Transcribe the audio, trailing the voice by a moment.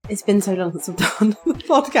It's been so long since I've done the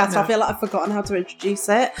podcast. I feel like I've forgotten how to introduce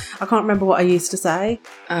it. I can't remember what I used to say.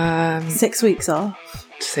 6 weeks off.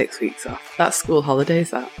 6 weeks off. That's school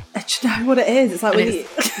holidays, that. Do you know what it is? It's like when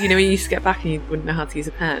you know when you used to get back and you wouldn't know how to use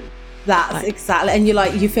a pen? That's like, exactly. And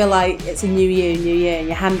you feel like it's a new year, and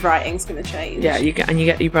your handwriting's going to change. Yeah, you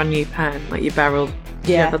get your brand new pen, like your barrel.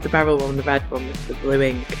 Yeah, the barrel one, the red one with the blue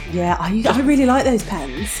ink. Yeah, I really like those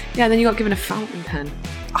pens. Yeah, and then you got given a fountain pen.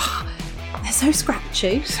 Oh, they're so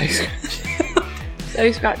scratchy. So scratchy.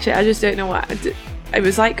 So scratchy. I just don't know what. It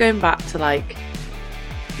was like going back to like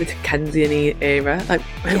the Dickensian era. Like,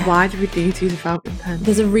 why do we need to use a fountain pen?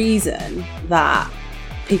 There's a reason that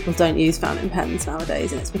people don't use fountain pens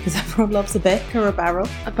nowadays, and it's because everyone loves a Bic or a barrel.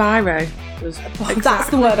 A biro. That's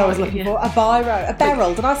the word I was looking for. A biro. A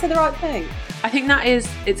barrel. Did I say the right thing? I think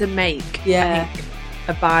it's a make. Yeah. I think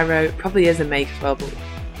a biro probably is a make as well, but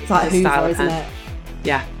it's like a Hoover, isn't it?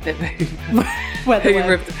 Yeah, a bit of a Hoover.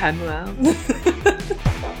 Hoover of the pen well.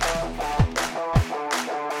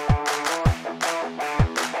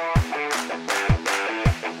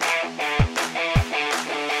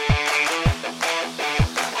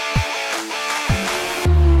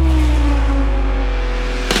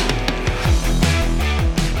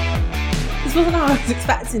 This wasn't how I was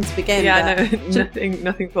expecting to begin. Yeah, I know.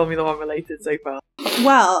 Nothing Formula One related so far.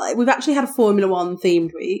 Well, we've actually had a Formula One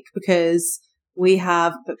themed week because we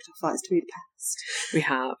have booked our flights to Budapest. We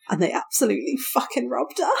have. And they absolutely fucking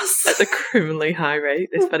robbed us. At a criminally high rate.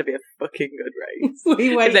 This better be a fucking good race.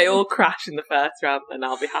 If they all crash in the first round, then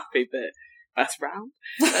I'll be happy, but first round?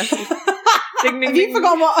 Ding, ding, have you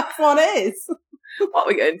forgotten what F1 is? What are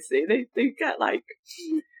we going to see? They get, like,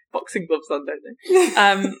 boxing gloves on, don't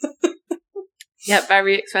they? Yeah,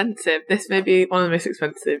 very expensive. This may be one of the most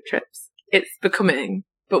expensive trips it's becoming,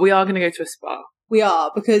 but we are going to go to a spa. We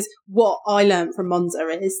are, because what I learned from Monza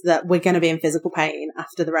is that we're going to be in physical pain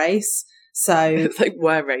after the race. So it's like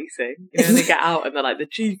we're racing. You know, they get out and they're like the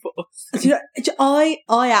G-force. I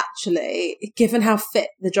actually, given how fit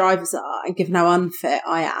the drivers are and given how unfit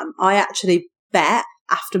I am, I actually bet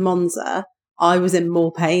after Monza I was in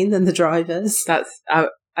more pain than the drivers.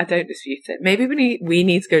 I don't dispute it. Maybe we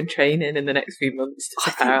need to go and train in the next few months to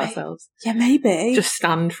prepare ourselves. Yeah, maybe. Just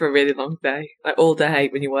stand for a really long day, like all day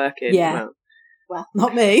when you're working. Yeah. Well,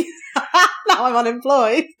 not me. Now I'm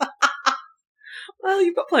unemployed. Well,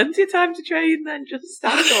 you've got plenty of time to train then. Just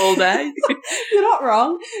stand all day. You're not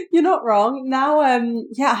wrong. Now, I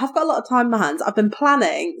have got a lot of time in my hands. I've been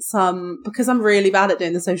planning because I'm really bad at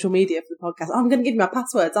doing the social media for the podcast. I'm going to give you my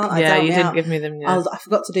passwords, aren't I? Yeah, you didn't give me them yet. I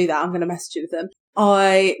forgot to do that. I'm going to message you with them.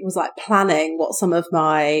 I was like planning what some of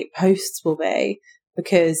my posts will be,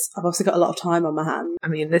 because I've obviously got a lot of time on my hands. I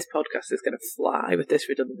mean, this podcast is going to fly with this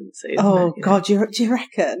redundancy. Oh, God, do you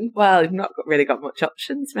reckon? Well, you've not really got much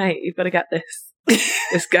options, mate. You've got to get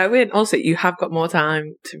this going. Also, you have got more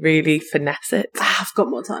time to really finesse it. I have got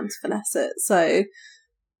more time to finesse it. So,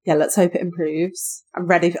 yeah, let's hope it improves. I'm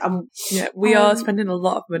ready. We are spending a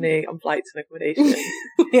lot of money on flights and accommodation.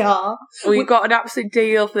 We are. We got an absolute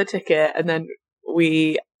deal for the ticket, and then can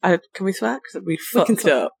we swear? Because we fucked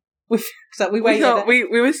up. We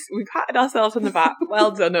patted ourselves on the back.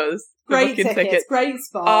 Well done us. Great tickets, great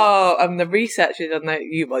spot. Oh, and the research is on that.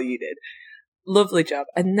 You did. Lovely job.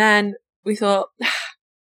 And then we thought,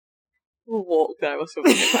 we'll walk there or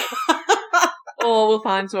something. Or we'll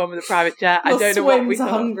find someone with a private jet. I don't know what we thought.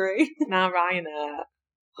 Hungry. Now Ryanair.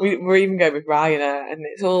 We're even going with Ryanair, and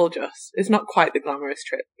it's not quite the glamorous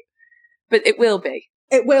trip. But it will be.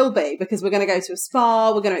 It will be, because we're going to go to a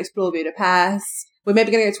spa, we're going to explore Budapest, we're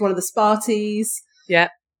maybe going to go to one of the Sparties. Yeah.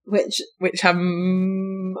 Which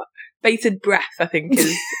bated breath, I think,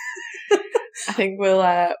 is... I think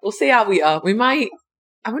we'll see how we are. We might...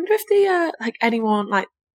 I wonder if anyone,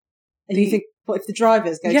 do you think, what if the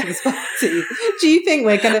drivers go to the Sparty? Do you think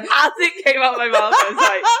we're going to... As it came out of my mouth, I was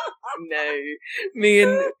like, no. Me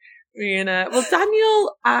and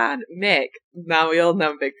Daniel and Mick, now we all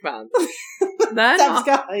know I'm big fans. Seb's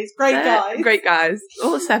guys, great guys.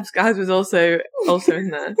 All the Seb's guys was also in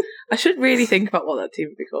there. I should really think about what that team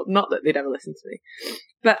would be called. Not that they'd ever listen to me,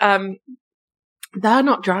 but they're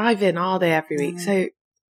not driving, are they, every week? So I'm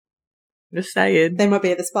just saying, they might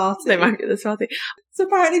be at the Sparty. So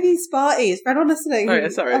apparently these Sparties, for anyone listening,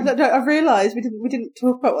 I've realised we didn't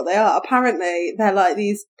talk about what they are. Apparently they're like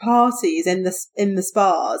these parties in the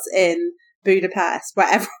spas in Budapest where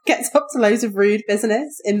everyone gets up to loads of rude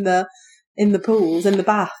business in the pools, in the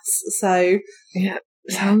baths. So yeah,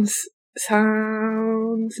 sounds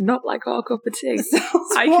Sounds not like our cup of tea.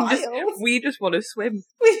 We just want to swim.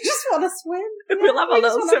 We just want to swim. We'll have our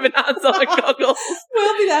little swimming hats on and goggles.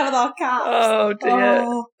 We'll be there with our caps. Oh dear.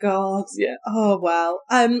 Oh God. Yeah. Oh well.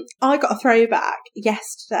 I got a throwback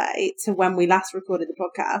yesterday to when we last recorded the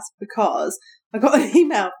podcast because I got an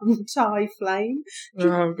email from Ty Flame.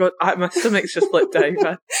 Oh God, my stomach's just flipped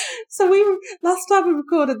over. So last time we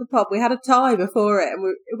recorded the pod, we had a tie before it, and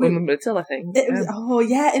we in the middle, I think. It was,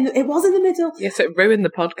 it was in the middle. Yes, it ruined the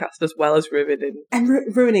podcast as well as ruining. And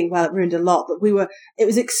ruining, well, it ruined a lot. But it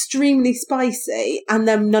was extremely spicy, and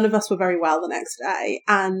then none of us were very well the next day,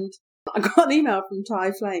 and I got an email from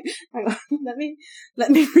Ty Flame. Hang on, let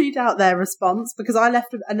me read out their response because I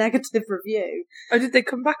left a negative review. Oh, did they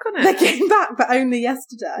come back on it? They came back, but only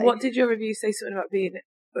yesterday. What did your review say? Something about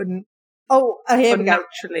being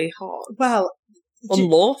unnaturally hot? Well,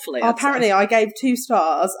 unlawfully. Apparently, I gave 2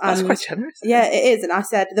 stars. And that's quite generous. Yeah, it is. And I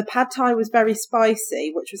said the pad thai was very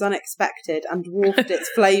spicy, which was unexpected and dwarfed its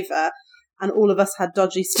flavour. And all of us had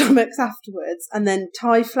dodgy stomachs afterwards. And then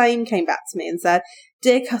Ty Flame came back to me and said,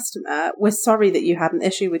 "Dear customer, we're sorry that you had an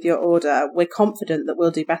issue with your order. We're confident that we'll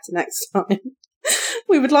do better next time.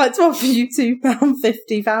 We would like to offer you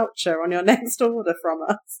 £2.50 voucher on your next order from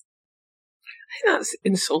us." I think that's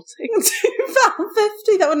insulting.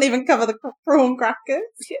 £2.50? That wouldn't even cover the prawn crackers.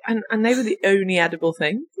 Yeah, and they were the only edible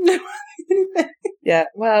thing. No. Yeah,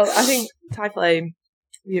 well, I think Ty Flame,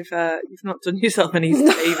 you've not done yourself any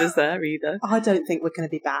favours there either. I don't think we're going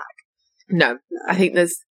to be back. No. I think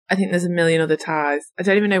there's a million other ties. I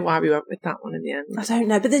don't even know why we went with that one in the end. I don't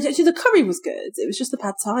know, but the curry was good. It was just the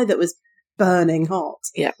pad thai that was burning hot.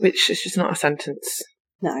 Yeah, which is just not a sentence.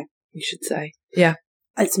 No. You should say. Yeah.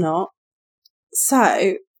 It's not.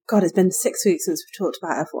 So, God, it's been 6 weeks since we've talked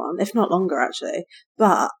about F1, if not longer, actually.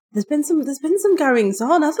 But there's been some goings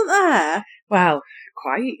on, hasn't there? Well,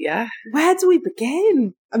 quite, yeah. Where do we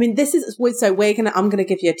begin? I mean, I'm going to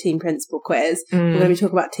give you a team principle quiz. We're going to be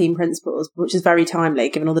talking about team principles, which is very timely,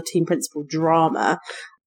 given all the team principle drama.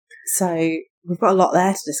 So, we've got a lot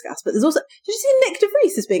there to discuss. But there's also, did you see Nyck de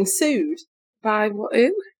Vries is being sued? By what?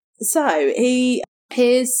 Who? So,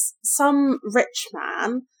 here's some rich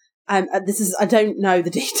man. I don't know the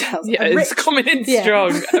details. Yeah, it's coming in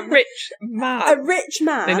strong. A rich man. A rich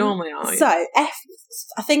man. They normally are. So,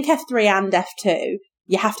 I think F3 and F2,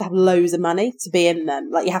 you have to have loads of money to be in them.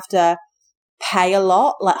 Like, you have to pay a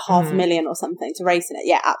lot, like $500,000 or something to race in it.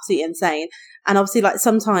 Yeah, absolutely insane. And obviously, like,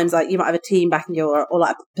 sometimes, like, you might have a team backing you or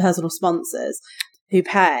like, personal sponsors who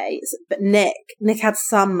pay. But Nyck had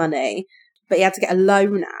some money, but he had to get a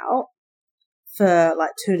loan out for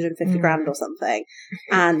like $250,000 or something,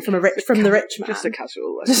 and from the rich man, just a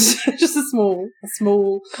casual loan. just a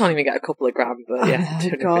small. Can't even get a couple of grand, but yeah.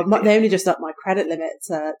 Oh God, they only just upped my credit limit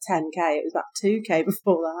to $10,000. It was about $2,000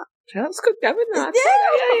 before that. Yeah, that's good going. That. Yeah,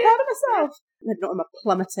 I'm proud of myself. Not on my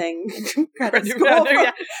plummeting credit score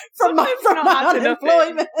from my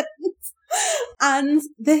unemployment. And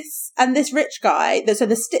this rich guy, so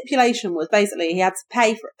the stipulation was basically he had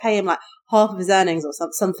to pay him like half of his earnings or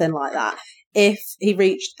something like that if he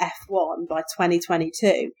reached F1 by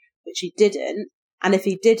 2022, which he didn't. And if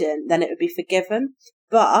he didn't, then it would be forgiven.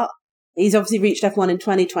 But he's obviously reached F1 in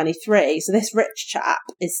 2023. So this rich chap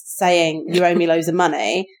is saying, you owe me loads of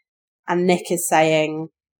money. And Nyck is saying,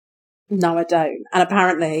 no, I don't. And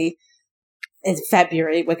apparently in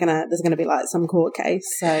February, there's going to be like some court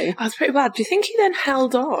case. So that's pretty bad. Do you think he then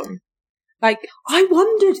held on? Like, I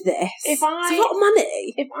wondered this. It's a lot of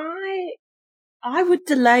money. If I would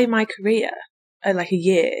delay my career like a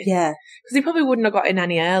year. Yeah. Because he probably wouldn't have got in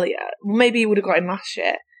any earlier. Maybe he would have got in last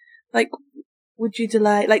year. Like, would you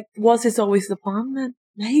delay? Like, was this always the plan then?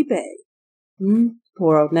 Maybe.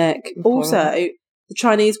 Poor old Nyck. Also, the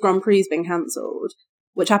Chinese Grand Prix has been cancelled,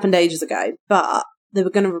 which happened ages ago, but they were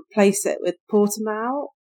going to replace it with Portimao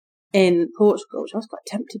in Portugal, which I was quite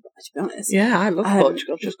tempted by, to be honest. Yeah, I love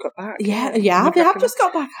Portugal. Just got back. Yeah, I've just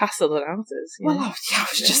got back. Hassle than others. Yeah. Well, I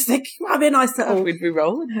was just thinking, that'd be a nice little... We'd be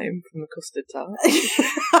rolling home from the custard tart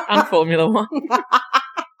and Formula One.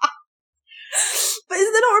 But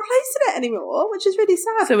they're not replacing it anymore, which is really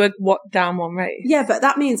sad. So we're down one race? Yeah, but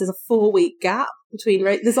that means there's a 4-week gap between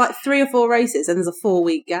races. There's like 3 or 4 races and there's a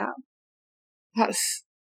 4-week gap.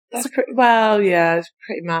 That's pretty, well, yeah, it's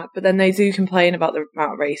pretty mad. But then they do complain about the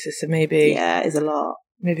amount of races, so maybe... Yeah, it is a lot.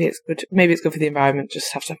 Maybe it's good. Maybe it's good for the environment,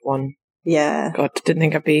 just have to have one. Yeah. God, didn't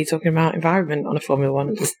think I'd be talking about environment on a Formula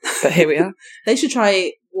One, but here we are. They should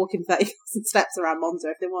try walking 30,000 steps around Monza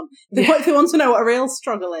if they want. If they want to know what a real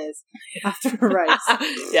struggle is after a race.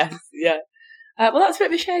 Yes, yeah. Well, that's a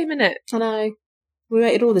bit of a shame, isn't it? I know. We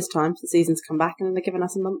waited all this time for the season to come back and then they're giving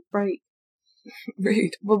us a month break.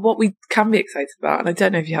 Rude. Well, what we can be excited about, and I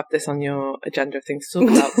don't know if you have this on your agenda of things to talk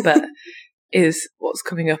about, but is what's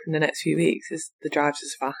coming up in the next few weeks is the Drive to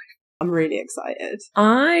Survive. I'm really excited.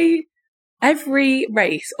 Every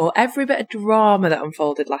race or every bit of drama that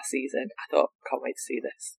unfolded last season, I thought, can't wait to see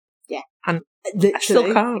this. Yeah. And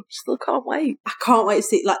literally. I still can't wait. I can't wait to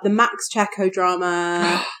see, like, the Max Checo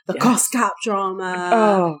drama, the Coscap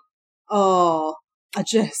drama. It's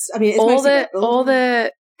all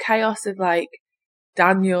the chaos of, like,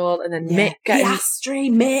 Daniel and then Mick getting... Piastri,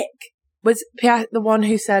 Mick. Was Piastri the one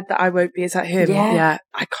who said that I won't be? Is that him? Yeah.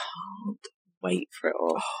 I can't wait for it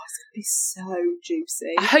all. Oh, it's going to be so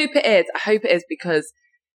juicy. I hope it is because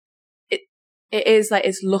it is, like,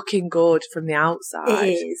 it's looking good from the outside.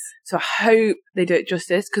 It is. So I hope they do it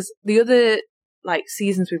justice, because the other, like,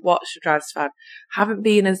 seasons we've watched of Drive to Survive haven't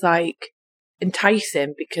been as, like,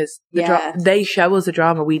 enticing, because they show us the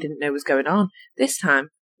drama we didn't know was going on. This time,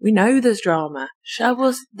 we know there's drama. Show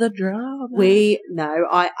us the drama. We know.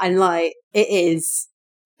 It is.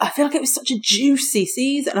 I feel like it was such a juicy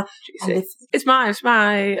season. It's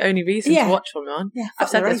my only reason to watch Formula 1. Yeah, I've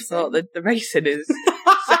said this before. The racing is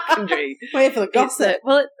secondary. We're here for the gossip.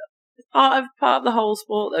 It's part of the whole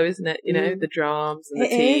sport, though, isn't it? You know, the drams and the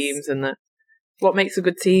teams and what makes a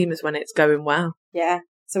good team is when it's going well. Yeah.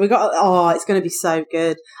 So we got. It's going to be so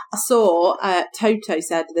good. I saw Toto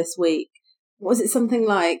said this week. Was it something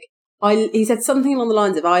like he said something along the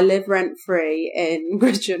lines of, I live rent free in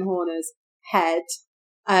Christian Horner's head.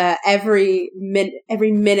 Every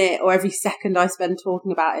minute or every second I spend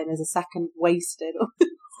talking about him is a second wasted.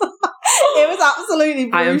 It was absolutely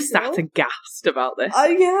brutal. I am sat aghast about this. Oh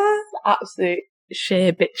yeah, the absolute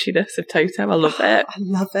sheer bitchiness of Toto. I love it. I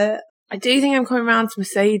love it. I do think I'm coming around to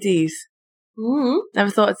Mercedes.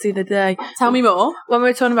 Never thought I'd see the day. Tell me more. When we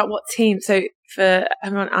were talking about what team, so for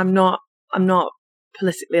everyone, I'm not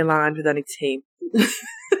politically aligned with any team. I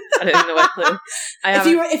don't know what.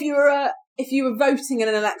 If you were voting in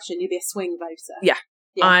an election, you'd be a swing voter. Yeah.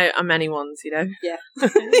 I'm anyone's, you know. Yeah,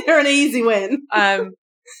 you're an easy win.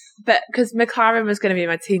 But because McLaren was going to be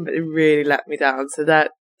my team, but they really let me down. So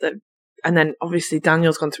and then obviously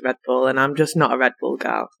Daniel's gone to Red Bull, and I'm just not a Red Bull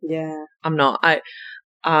gal. Yeah, I'm not. I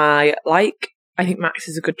think Max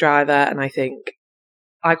is a good driver, and I think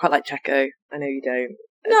I quite like Checo. I know you don't.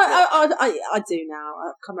 No, I do now.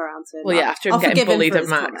 I've come around to him. Well, yeah, after him getting bullied at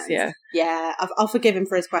Max, comments. Yeah, I'll forgive him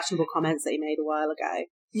for his questionable comments that he made a while ago.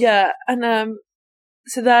 Yeah, and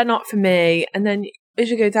so they're not for me. And then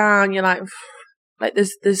as you go down, you're like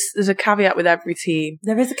there's a caveat with every team.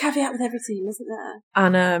 There is a caveat with every team, isn't there?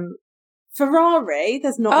 And Ferrari,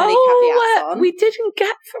 there's not any caveats on. We didn't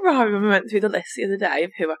get Ferrari when we went through the list the other day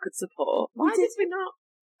of who I could support. Why did we not?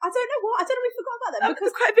 I don't know what. I don't know. We forgot about them because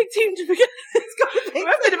it's quite a big team to forget. It's quite a big.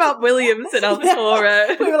 We're thinking about Williams and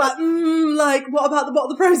AlphaTauri. We were like, what are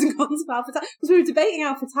the pros and cons of AlphaTauri? Because we were debating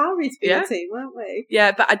AlphaTauri to be a team, weren't we?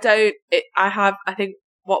 Yeah, but I don't. I think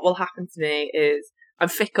what will happen to me is I'm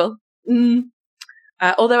fickle.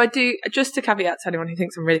 Although I do, just to caveat to anyone who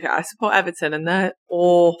thinks I'm really fickle, I support Everton and they're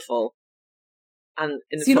awful. And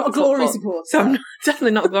so you're not a glory supporter. So I'm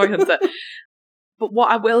definitely not a glory hunter. But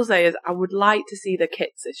what I will say is I would like to see the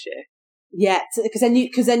kits this year. Yeah, because then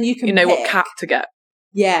you can know what cap to get.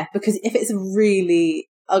 Yeah, because if it's a really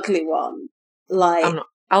ugly one, like I'm not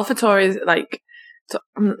AlphaTauri is like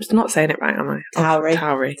I'm not saying it right, am I?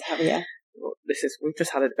 Tauri. Yeah. We've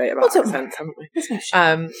just had a debate about accents, haven't we? There's no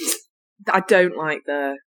shame. I don't like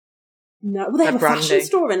the well, they have a fashion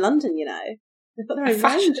store in London, you know. They've got their own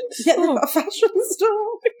fashion store. Yeah, they've got a fashion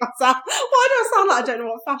store. Why do I sound like I don't know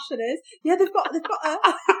what fashion is? Yeah, they've got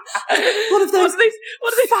one of those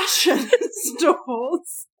what are these fashion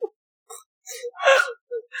stores.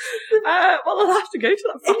 Well, I'll have to go to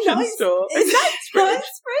that fashion store. Is that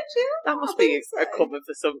Knightsbridge? Yeah, that must be a cover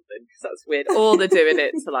for something, because that's weird. Or they're doing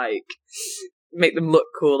it to like make them look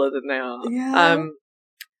cooler than they are. Yeah.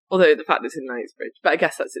 Although the fact it's in Knightsbridge, but I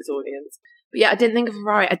guess that's its audience. But yeah, I didn't think of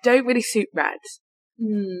Ferrari. I don't really suit red.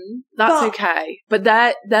 That's okay. But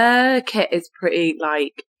their kit is pretty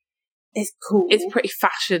like it's cool. It's pretty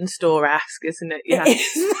fashion store-esque, isn't it? Yeah.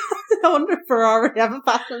 I wonder if Ferrari have a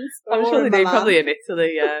fashion store. I'm sure they do, probably in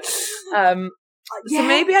Italy, yeah. So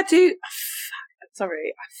maybe I do.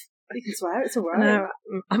 Sorry. You can swear, it's alright. No,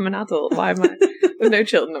 I'm an adult. Why am I? There's no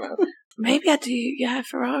children around. Maybe I do,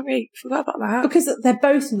 Ferrari. Forgot about that. Because they're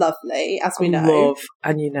both lovely, as we know.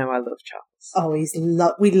 And you know I love Charles. Oh,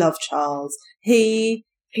 we love Charles. He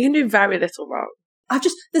can do very little wrong.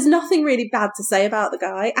 There's nothing really bad to say about the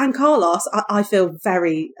guy. And Carlos, I feel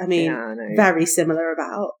very similar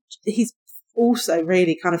about. He's also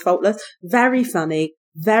really kind of faultless, very funny,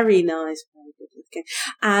 very nice, very good looking.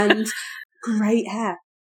 And Great hair.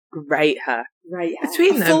 Great hair. Great hair.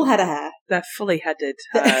 Between them, full head of hair. They're fully headed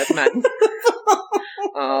men.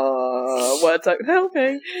 Oh, words aren't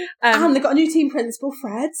helping. And they've got a new team principal,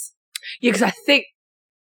 Fred. Yeah, because I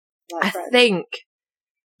think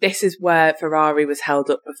this is where Ferrari was held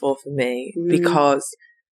up before for me, because,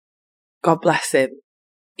 God bless him,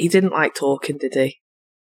 he didn't like talking, did he?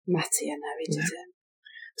 Matty, I know he didn't.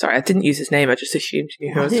 Sorry, I didn't use his name. I just assumed you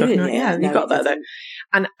knew who I was talking about. Yeah, you got that though.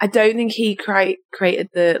 And I don't think he created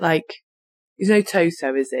the, like, he's no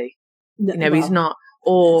Toto, is he? No, he's not.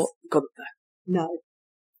 Or Gunther. No.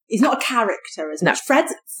 He's not a character as much. Fred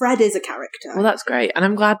is a character. Well, that's great. And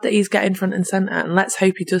I'm glad that he's getting front and centre. And let's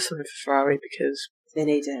hope he does something for Ferrari, because they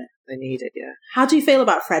need it. They need it, yeah. How do you feel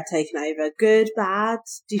about Fred taking over? Good, bad?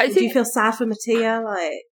 Do you feel sad for Mattia?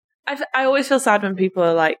 Like, I always feel sad when people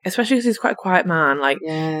are like, especially because he's quite a quiet man, like,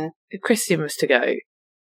 if Christian was to go,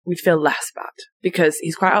 we'd feel less bad, because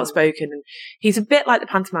he's quite outspoken, and he's a bit like the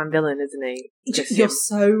pantomime villain, isn't he? Christian. You're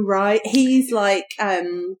so right. He's like,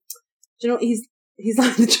 do you know what? He's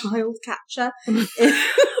like the child catcher.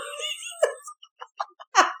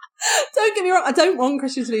 Don't get me wrong, I don't want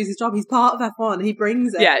Christian to lose his job. He's part of F1. He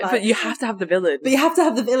brings it. Yeah, like, but you have to have the villain. Yeah.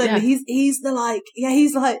 But he's the like,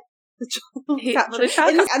 he's like the child catcher.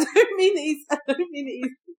 I don't mean that he's anything.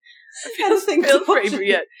 Feels pretty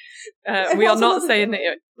brilliant. We are not saying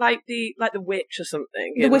that like the witch or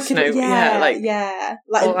something. The Wicked, Snow, like, or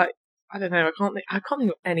like, I don't know. I can't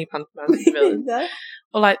think of any pantomime villains.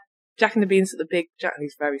 Or like Jack and the Beanstalk, the big Jack,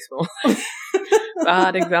 who's very small.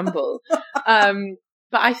 Bad example.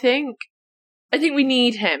 But I think we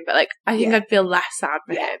need him. But like, I think I'd feel less sad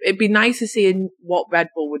for him. It'd be nice to see what Red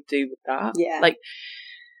Bull would do with that. Yeah. Like,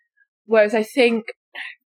 whereas I think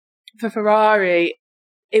for Ferrari,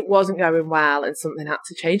 it wasn't going well, and something had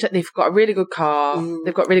to change. Like, they've got a really good car,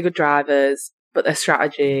 they've got really good drivers, but their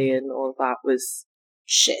strategy and all of that was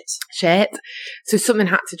shit. So something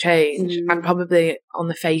had to change, and probably on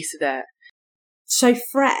the face of it. So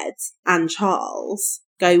Fred and Charles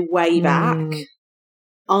go way back.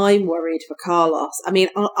 I'm worried for Carlos. I mean,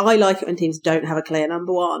 I like it when teams don't have a clear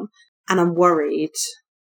number one, and I'm worried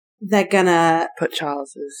they're gonna put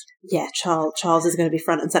Charles as... Yeah, Charles is going to be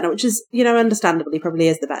front and centre, which is, understandably, probably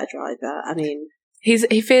is the better driver. I mean...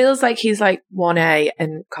 He feels like he's like 1A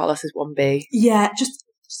and Carlos is 1B. Yeah, just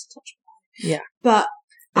a touch. Yeah. But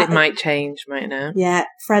it might change, might now. Yeah,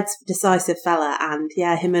 Fred's a decisive fella, and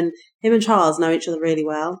him and Charles know each other really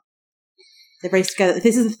well. They've raced together.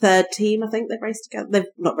 This is the third team, I think, they've raced together. They've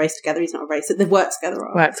not raced together, he's not a racer. They've worked together.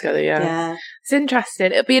 Right? Worked together, yeah. It's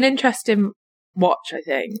interesting. It'll be an interesting watch, I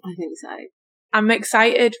think. I think so. I'm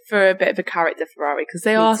excited for a bit of a character Ferrari, because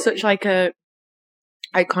they are such like a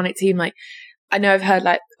iconic team. Like, I know I've heard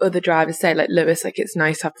like other drivers say, like Lewis, like it's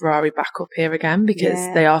nice to have Ferrari back up here again, because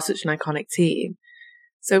they are such an iconic team.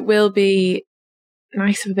 So it will be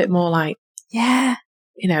nice to have a bit more like,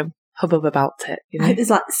 hubbub about it. I hope there's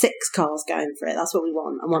like 6 cars going for it. That's what we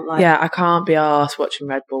want. I want like... Yeah, I can't be arsed watching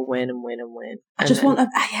Red Bull win and win and win. I just want a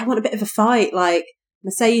bit of a fight, like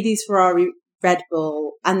Mercedes, Ferrari, Red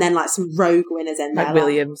Bull, and then like some rogue winners in there. Like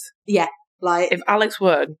Williams. Like if Alex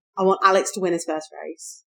won, I want Alex to win his first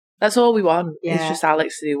race. That's all we want. Yeah. It's just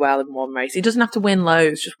Alex to do well in one race. He doesn't have to win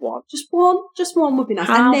loads, just one. Just one would be nice.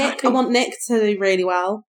 And Nyck, I want Nyck to do really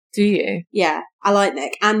well. Do you? Yeah, I like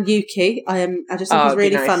Nyck. And Yuki. I just think he's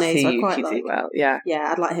really funny, so I quite like. Do well. Yeah,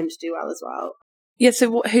 I'd like him to do well as well. Yeah.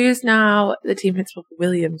 So who's now the team principal for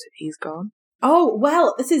Williams if he's gone? Oh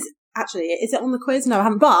well, this is actually. Is it on the quiz? No, I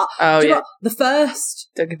haven't. But the first.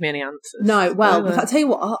 Don't give me any answers. No. Well, I'll tell you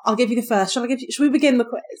what. I'll give you the first. Should we begin the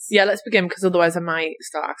quiz? Yeah, let's begin, because otherwise I might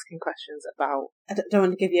start asking questions about. I don't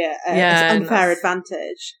want to give you an unfair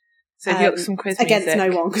advantage. So have you got some quiz against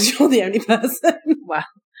music? No one, because you're the only person. Well,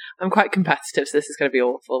 I'm quite competitive, so this is going to be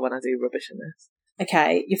awful when I do rubbish in this.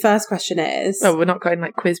 Okay, your first question is... Oh, we're not going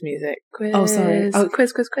like quiz music. Quiz. Oh, sorry. Oh,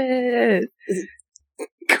 quiz.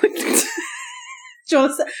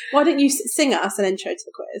 Why don't you sing us an intro to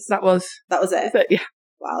the quiz? That was it? Yeah.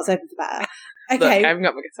 Wow, I was hoping for better. Okay. Look, I haven't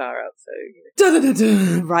got my guitar out, so...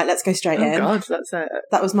 Right, let's go straight in. Oh, God, that's it.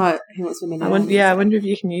 That was my... Who Wants to Win a Million? I wonder if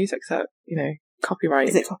you can use it, except, copyright.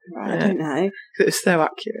 Is it copyright? I don't know. It's so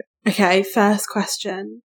accurate. Okay, first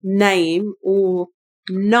question. Name all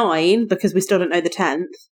 9, because we still don't know the 10th,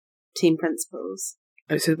 team principals.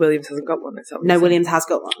 Oh, so Williams hasn't got one? No, Williams has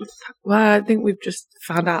got one. Well, I think we've just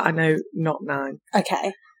found out I know not 9.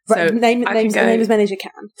 Okay. So name as many as you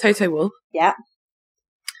can. Toto Wolff. Yeah.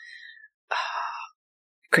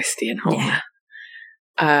 Christian Horner.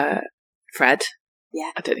 Yeah. Fred. Yeah.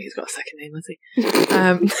 I don't think he's got a second name, has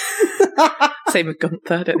he? Same with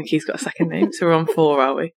Gunther. I don't think he's got a second name. So we're on 4,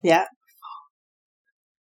 are we? Yeah.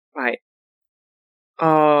 Right.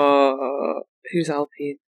 Oh, who's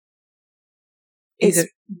Alpine? It's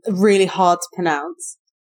really hard to pronounce.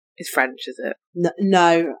 It's French, is it?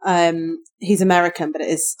 No, he's American, but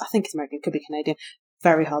I think he's American, could be Canadian.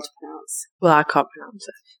 Very hard to pronounce. Well, I can't pronounce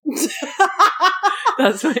it.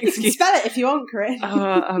 That's my excuse. Spell it if you want, Corinne.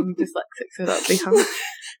 I'm dyslexic, so that'd be hard.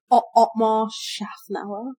 Ottmar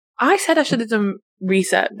Schaffnauer. I said I should have done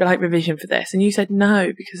revision for this, and you said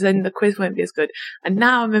no, because then the quiz won't be as good. And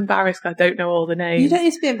now I'm embarrassed because I don't know all the names. You don't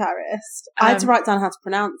need to be embarrassed. I had to write down how to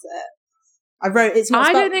pronounce it. I wrote, it's not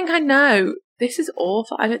I don't think I know. This is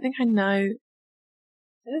awful. I don't think I know.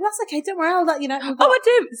 That's okay, don't worry, I'll let you know. I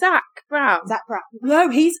do! Zach Brown. No,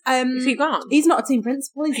 he's... Is he gone? He's not a team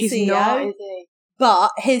principal, he's the CEO. Not, is he?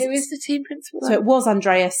 But who is the team principal then? So it was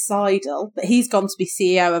Andreas Seidel, but he's gone to be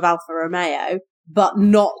CEO of Alfa Romeo, but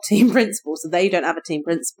not team principal, so they don't have a team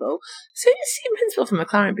principal. So who's team principal for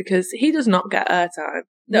McLaren? Because he does not get airtime.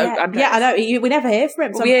 No, yeah, I know. We never hear from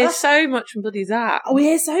him. So we hear so much from bloody Zach. We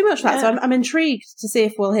hear so much from that, so I'm intrigued to see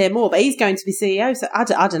if we'll hear more. But he's going to be CEO, so I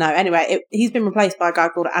don't know. Anyway, he's been replaced by a guy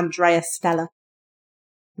called Andreas Stella.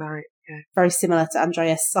 Right, okay. Very similar to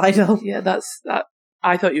Andreas Seidel. Yeah, that's that.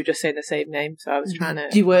 I thought you were just saying the same name, so I was trying to...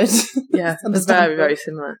 You would. Yeah, it's very, very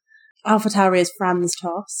similar. AlphaTauri is Franz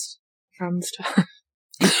Tost. Franz Tost.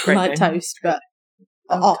 Like toast, but...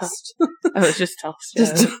 Ost. Oh, it's just toast.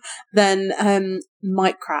 Yeah. Then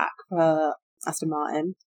Mike Crack for Aston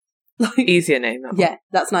Martin. Easier name, that one. Yeah,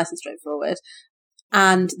 that's nice and straightforward.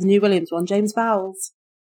 And the new Williams one, James Vowles.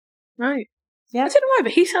 Right. Yeah. I don't know why,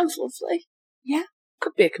 but he sounds lovely. Yeah.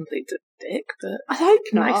 Could be a complete dick, but I hope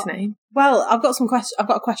not. Nice name. Well, I've got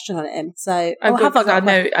a question on him. So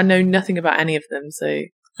I know nothing about any of them. So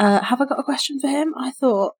have I got a question for him? I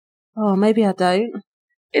thought, maybe I don't.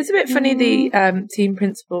 It's a bit funny, the team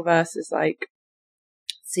principal versus, like,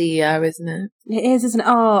 CEO, isn't it? It is, isn't it?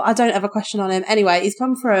 Oh, I don't have a question on him. Anyway, he's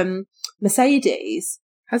come from Mercedes.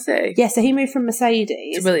 Has he? Yeah, so he moved from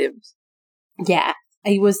Mercedes to Williams. Yeah.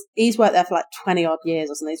 He's worked there for like 20 odd years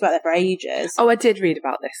or something. He's worked there for ages. Oh, I did read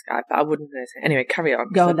about this guy, but I wouldn't know. Anyway, carry on.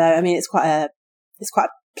 Oh, no, I mean, it's quite a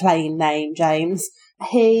plain name, James.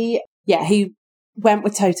 He went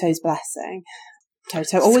with Toto's blessing.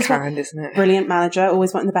 Toto always kind, isn't it? Brilliant manager,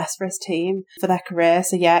 always wanting the best for his team, for their career.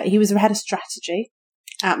 So yeah, he was head of strategy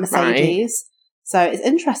at Mercedes. Right. So it's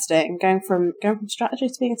interesting going from strategy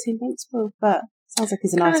to being a team principal, but sounds like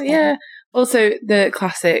he's a nice guy. Yeah. Also, the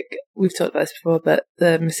classic, we've talked about this before, but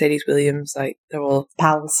the Mercedes Williams, like, they're all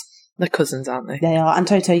pals. They're cousins, aren't they? They are. And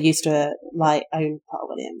Toto used to own part of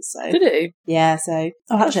Williams. So did he? Yeah. So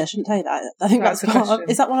actually, I shouldn't tell you that. I think that's part.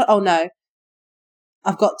 Is that one? Oh no.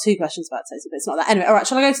 I've got two questions about Toto, but it's not that. Anyway, all right,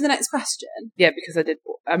 shall I go to the next question? Yeah, because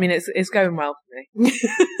it's going well for me.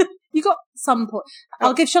 You got some point.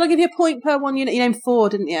 Shall I give you a point per one unit? You named 4,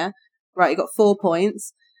 didn't you? Right, you got 4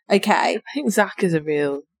 points. Okay. I think Zach is a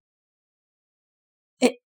real...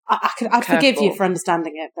 I'd forgive you for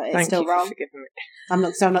understanding it, but it's still wrong. For forgiving me. I'm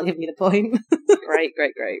not giving you the point. Great.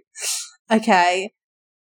 Okay.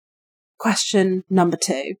 Question number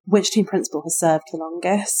 2. Which team principal has served the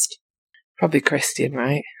longest? Probably Christian,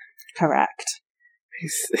 right? Correct.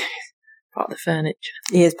 He's part of the furniture.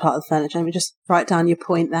 He is part of the furniture. Let me just write down your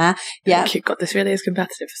point there. Yeah. God, this really is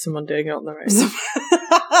competitive for someone doing it on their own.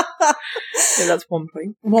 Yeah, that's 1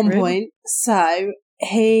 point. 1 point. So,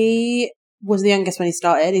 he was the youngest when he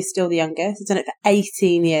started. He's still the youngest. He's done it for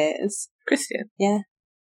 18 years. Christian? Yeah.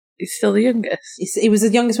 He's still the youngest? He was the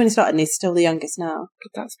youngest when he started, and he's still the youngest now.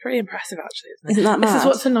 But that's pretty impressive, actually, isn't it? Isn't that mad? This is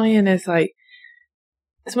what's annoying is, like,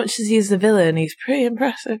 as much as he's the villain, he's pretty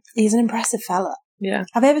impressive. He's an impressive fella. Yeah.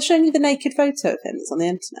 Have I ever shown you the naked photo of him that's on the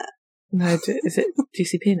internet? No, do you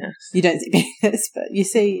see penis? You don't see penis, but you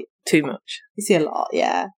see... Too much. You see a lot,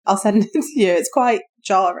 yeah. I'll send it to you. It's quite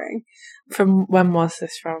jarring. From when was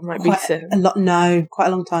this from? Like recent? Quite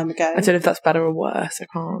a long time ago. I don't know if that's better or worse.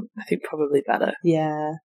 I think probably better.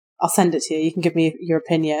 Yeah. I'll send it to you. You can give me your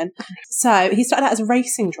opinion. So he started out as a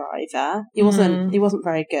racing driver. He wasn't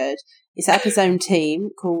very good. He set up his own team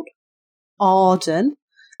called Arden,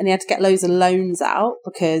 and he had to get loads of loans out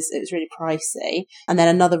because it was really pricey. And then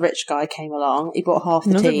another rich guy came along. He bought half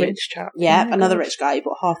the team. Another rich chap. Yeah, another rich guy. He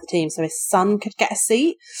bought half the team so his son could get a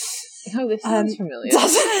seat. Oh, this sounds familiar.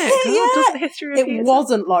 Doesn't it? Yeah. Does the history it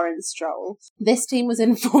wasn't Lawrence Stroll. This team was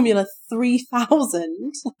in Formula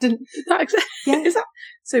 3000. Yeah. Is that?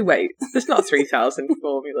 So wait, there's not 3,000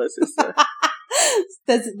 formulas, is there?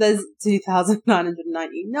 There's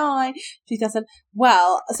 2,999, 2,000.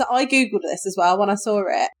 Well, so I googled this as well when I saw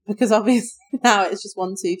it, because obviously now it's just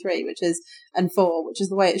 1, 2, 3, and 4, which is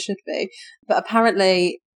the way it should be. But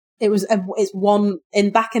apparently It's one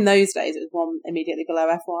back in those days. It was one immediately below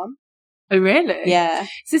F1. Oh, really? Yeah.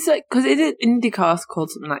 Is this like, because IndyCar's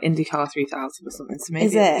called something like IndyCar 3000 or something, so maybe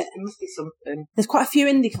is it must be something. There's quite a few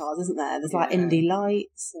IndyCars, isn't there? There's like Indy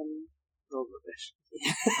Lights and all rubbish.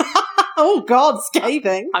 Oh God,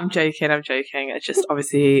 scathing. I'm joking. It's just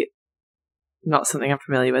obviously not something I'm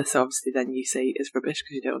familiar with, so obviously then you say it's rubbish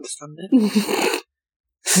because you don't understand it.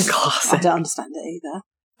 Classic. I don't understand it either.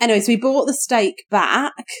 Anyway, so we bought the steak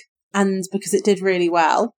back, and because it did really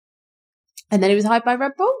well, and then it was hired by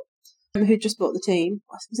Red Bull, who just bought the team.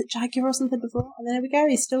 Was it Jaguar or something before? And there we go.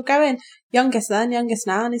 He's still going. Youngest now,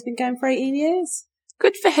 and he's been going for 18 years.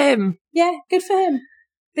 Good for him. Yeah, good for him.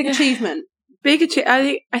 Big achievement. Big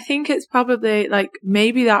achievement. I think it's probably like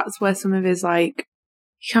maybe that's where some of his like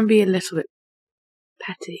he can be a little bit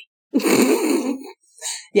petty.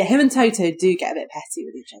 Yeah, him and Toto do get a bit petty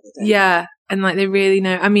with each other, don't they? Yeah, and like they really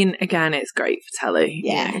know. I mean, again, it's great for telly.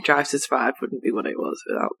 Yeah, you know, Drive to Survive wouldn't be what it was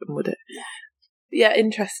without them, would it? Yeah,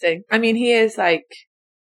 interesting. I mean, he is pretty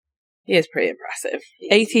impressive.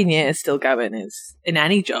 18 years still going is in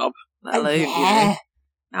any job, let alone you know,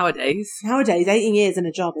 nowadays. 18 years in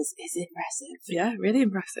a job is impressive. Yeah, really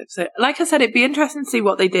impressive. So, like I said, it'd be interesting to see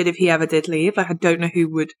what they did if he ever did leave. Like, I don't know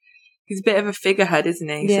who would. He's a bit of a figurehead, isn't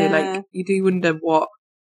he? Yeah. So, like, you do wonder what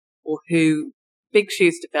or who. Big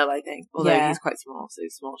shoes to fill, I think. Although he's quite small, so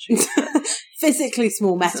small shoes. Physically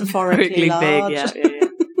small, metaphorically large. Big, yeah.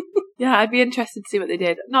 Yeah, I'd be interested to see what they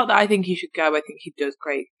did. Not that I think he should go. I think he does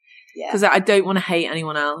great. Yeah. Because I don't want to hate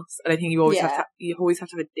anyone else, and I think you always have to have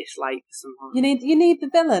a dislike for someone. You need the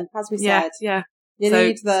villain, as we said. Yeah. You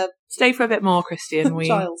need the stay for a bit more, Christian.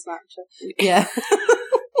 Child snatcher. Yeah.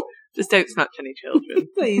 Just don't snatch any children.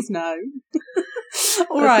 Please no.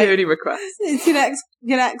 All right. That's the only request. It's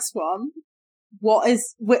your next one.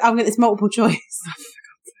 It's multiple choice.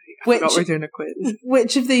 I forgot we're doing a quiz.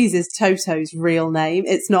 Which of these is Toto's real name?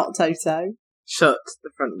 It's not Toto. Shut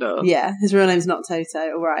the front door. Yeah, his real name's not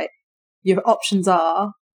Toto. All right. Your options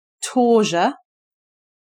are Torja,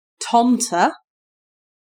 Tonta,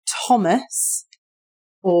 Thomas,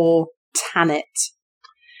 or Tanit.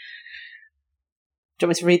 Do you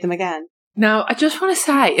want me to read them again? Now, I just want to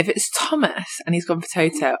say, if it's Thomas and he's gone for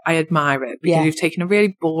Toto, I admire it because you've taken a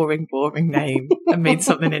really boring name and made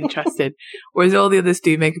something interesting, whereas all the others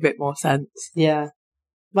do make a bit more sense. Yeah.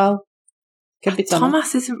 Well, could be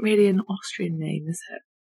Thomas isn't really an Austrian name, is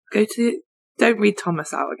it? Don't read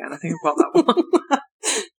Thomas out again. I think I've got that one.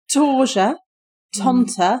 Torja,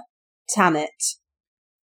 Tonta, Tanit.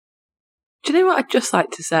 Do you know what I'd just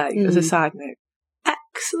like to say as a side note?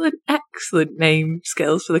 Excellent name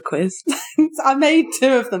skills for the quiz. I made 2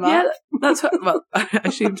 of them up. Yeah, that's what, well, I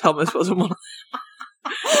assume Thomas wasn't one.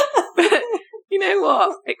 But you know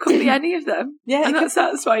what? It could be any of them. Yeah. And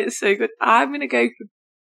that's why it's so good. I'm going to go for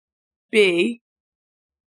B.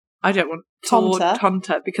 I don't want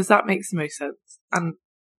Tonta because that makes the most sense. And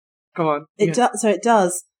go on. It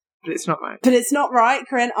does. But it's not right. But it's not right,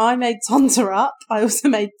 Corinne. I made Tonta up. I also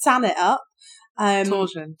made Tanit up.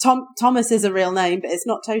 Torsion. Thomas is a real name, but it's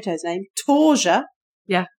not Toto's name. Torja.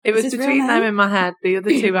 Yeah, it was between them in my head. The other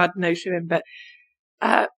 2 had no showing, but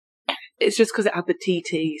it's just because it had the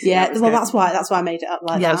TT. So yeah, well, that's why I made it up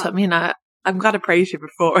like that. Yeah, that's what I mean. I'm glad I praised you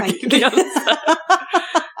before I gave the answer.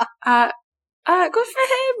 Good for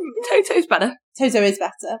him. Toto's better. Toto is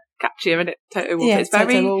better. Catchier, isn't it? Toto Wolff. Yeah, it's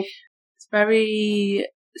very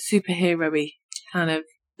superhero-y, kind of.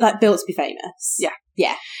 Like built to be famous. Yeah.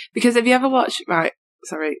 Yeah. Because have you ever watched,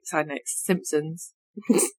 side note, Simpsons?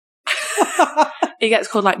 He gets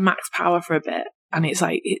called like Max Power for a bit. And it's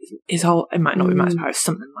like, his whole, it might not be Max Power, it's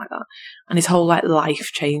something like that. And his whole like life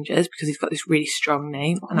changes because he's got this really strong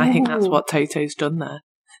name. And I think that's what Toto's done there.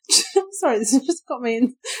 Sorry, this has just got me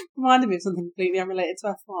in, reminded me of something completely unrelated to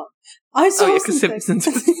F1. I saw Simpsons.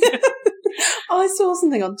 I saw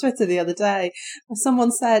something on Twitter the other day where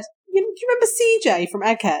someone said, do you remember CJ from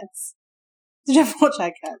Eggheads? Did you ever watch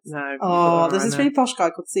Eggheads? No. Oh, there's this really posh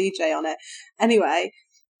guy called CJ on it. Anyway,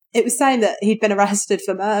 it was saying that he'd been arrested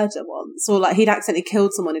for murder once, or like he'd accidentally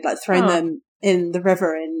killed someone, he'd like thrown them in the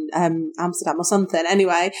river in Amsterdam or something.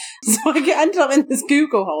 Anyway, so I ended up in this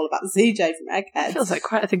Google hole about CJ from Eggheads. It feels like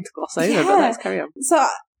quite a thing to gloss over, but let's carry on. So,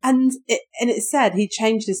 and it said he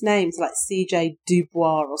changed his name to like CJ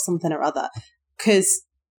Dubois or something or other because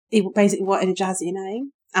he basically wanted a jazzy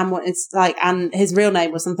name. And his real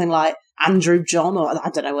name was something like Andrew John, or I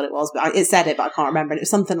don't know what it was, but it said it, but I can't remember. And it was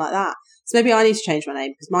something like that. So maybe I need to change my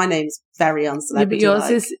name because my name's very uncelebrity. Yeah,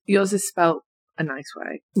 but yours is spelt a nice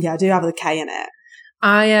way. Yeah, I do have the K in it.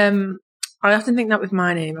 I often think that with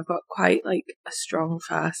my name, I've got quite like a strong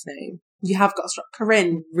first name, You have got a strong...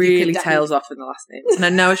 Corinne. Really tails off in the last name. And I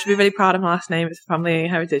know I should be really proud of my last name. It's a family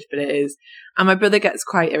heritage, but it is. And my brother gets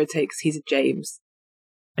quite irritated because he's a James.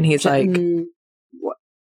 And he's like, what?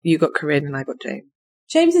 You got Corinne and I got James.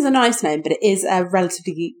 James is a nice name, but it is a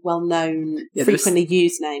relatively well-known, frequently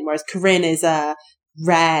used name, whereas Corinne is a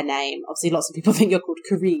rare name. Obviously, lots of people think you're called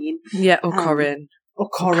Corinne. Yeah, or Corinne. Or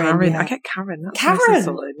Karen. Yeah. I get Karen. That's Karen. Nice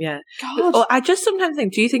insulting, yeah. God. Or I just sometimes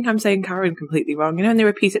think, do you think I'm saying Karen completely wrong? You know, and they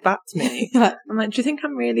repeat it back to me. I'm like, do you think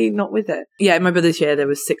I'm really not with it? Yeah, in my brother's year, there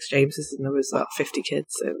was 6 Jameses and there was 50 kids,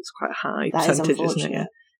 so it was quite a high percentage, isn't it? Yeah.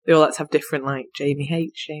 They all like to have different, like, Jamie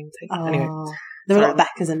H, James H. Anyway. There were a lot of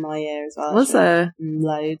Beckers in my year as well. Was there?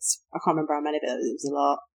 Loads. I can't remember how many, but it was a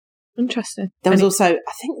lot. Interesting. There was also,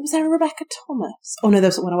 I think, was there a Rebecca Thomas? Oh no, there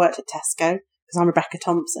was when I worked at Tesco, because I'm Rebecca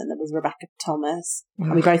Thompson, there was Rebecca Thomas.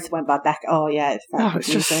 And we both went by Becca. Oh yeah. It's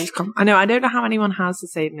just, I know, I don't know how anyone has the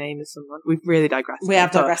same name as someone. We've really digressed. We have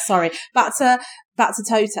digressed, sorry. Back to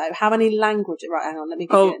Toto. How many languages, right, hang on, let me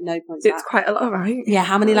give you no points back. It's quite a lot, right? Yeah,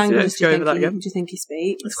 how many languages do you think he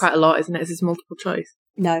speaks? It's quite a lot, isn't it? Is this multiple choice?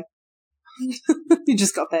 No. You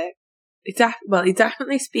just got picked. He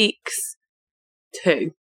definitely speaks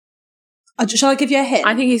 2. Shall I give you a hint?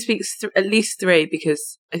 I think he speaks at least 3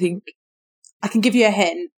 because I think... I can give you a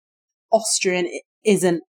hint. Austrian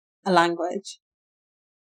isn't a language.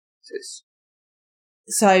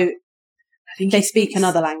 So I think they speak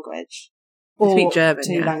another language. They speak German,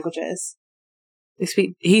 2 languages.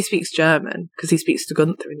 He speaks German because he speaks to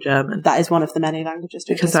Gunther in German. That is one of the many languages.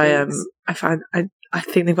 Because I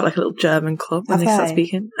think they've got like a little German club when they start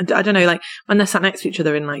speaking. And I don't know, like when they're sat next to each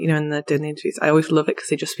other in like, you know, when they're doing the interviews, I always love it because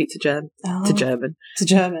they just speak to German.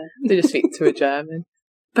 They just speak to a German.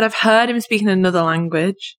 But I've heard him speaking another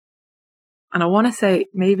language, and I want to say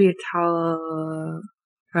maybe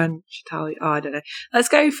French, Italian. Oh, I don't know. Let's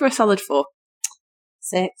go for a solid 4.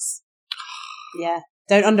 6. Yeah.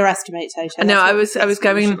 Don't underestimate Toto. No, I was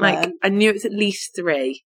going like I knew it was at least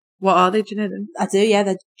 3. What are they? Do you know them? I do. Yeah,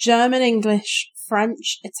 they're German, English,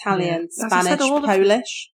 French, Italian, Spanish,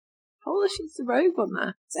 Polish. Polish is the rogue one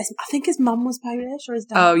there. I think his mum was Polish, or his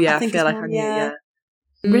dad. Oh yeah, I feel like I knew. Yeah.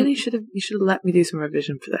 Really you should have let me do some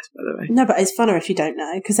revision for this, by the way. No, but it's funner if you don't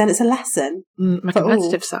know, because then it's a lesson. My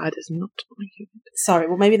competitive side is not my good. Sorry,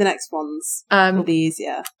 well maybe the next ones will be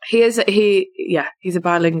easier. He's a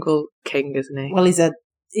bilingual king, isn't he? Well, he's a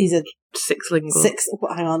six-lingual.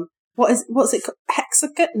 Hang on, what's it called?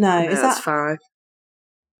 Hexagon? No, is that's that 5?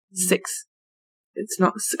 6. It's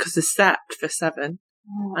not because it's sept for 7.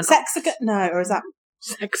 Sexagon? No, or is that?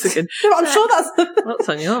 Sexagon. No, I'm sure that's... What's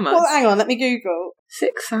on your mind? Well, hang on, let me Google.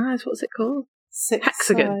 6 sides, what's it called? 6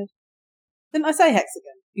 hexagon. Side. Didn't I say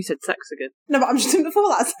hexagon? You said sexagon. No, but I'm just before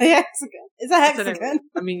that I say hexagon. It's a hexagon.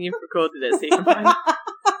 I mean, you've recorded it, so you can find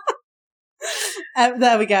it.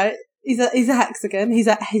 There we go. He's a hexagon. He's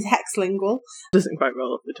hexlingual. Doesn't quite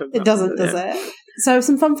roll off the tongue. It doesn't, does it? So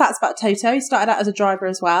some fun facts about Toto. He started out as a driver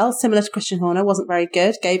as well, similar to Christian Horner. Wasn't very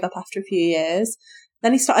good. Gave up after a few years.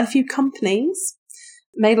 Then he started a few companies.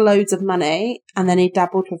 Made loads of money, and then he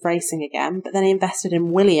dabbled with racing again, but then he invested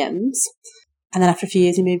in Williams, and then after a few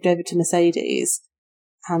years he moved over to Mercedes,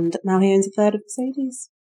 and now he owns a third of Mercedes.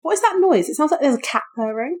 What is that noise? It sounds like there's a cat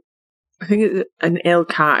purring. I think it's an ill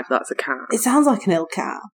cat, if that's a cat. It sounds like an ill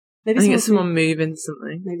cat. Maybe I think it's someone moving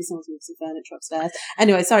something. Maybe someone's moving some furniture upstairs.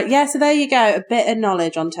 Anyway, sorry. Yeah, so there you go. A bit of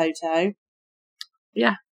knowledge on Toto.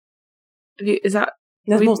 Yeah. Is that...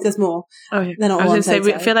 There's more. Oh, yeah. I was going to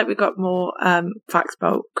say, I feel like we got more facts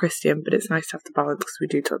about Christian, but it's nice to have the balance because we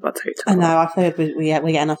do talk about Toto. I know, I feel we get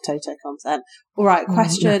enough Toto content. All right,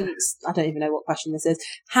 questions. I don't even know what question this is.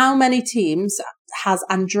 How many teams has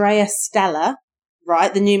Andrea Stella,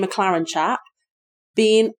 right, the new McLaren chap,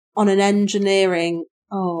 been on an engineering...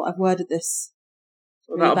 Oh, I've worded this.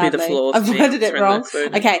 Well, that'll be the flaws. I've worded it wrong.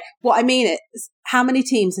 Okay, what I mean is, how many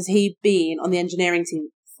teams has he been on the engineering team?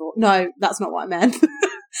 No, that's not what I meant.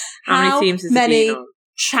 How many teams has he been on?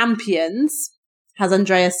 Champions has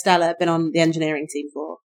Andrea Stella been on the engineering team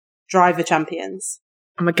for? Driver champions.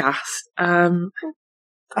 I'm aghast. I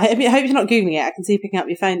hope you're not Googling it. I can see you picking up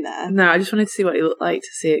your phone there. No, I just wanted to see what he looked like to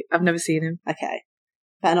see it. I've never seen him. Okay.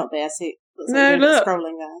 Better not be. I see. Looks like look.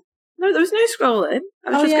 Scrolling there. No, there was no scrolling.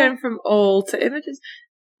 I was just going from all to images.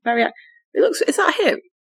 It looks... Is that him?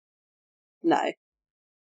 No.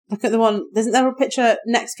 Look at the one. Isn't there a picture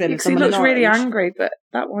next to him? He looks really angry, but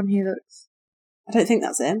that one he looks... I don't think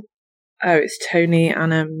that's him. Oh, it's Tony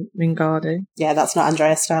Mingardi. Yeah, that's not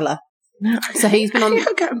Andrea Stella. No. So he's been on...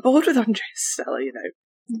 I'm getting bored with Andrea Stella, you know.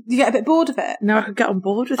 You get a bit bored of it? No, I could get on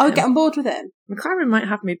board with him. Oh, get on board with him? McLaren might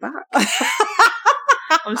have me back.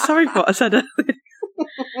 I'm sorry for what I said earlier.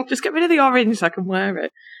 Just get rid of the orange so I can wear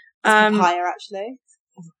it. Higher, actually.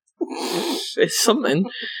 It's something.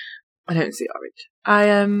 I don't see orange. I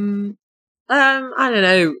don't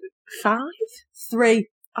know, 5? 3.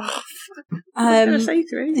 Oh, fuck. I was going to say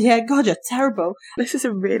 3. Yeah, God, you're terrible. This is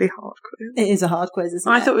a really hard quiz. It is a hard quiz,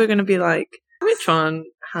 isn't it? I thought we were going to be like, which one's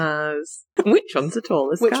the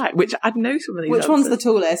tallest guy? Which I'd know some of these Which answers. one's the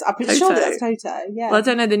tallest? I'm pretty sure that's Toto, yeah. Well, I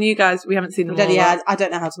don't know the new guys. We haven't seen them all. Yeah, I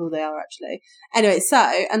don't know how tall they are, actually. Anyway, so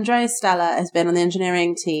Andrea Stella has been on the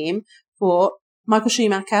engineering team for Michael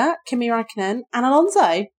Schumacher, Kimi Räikkönen and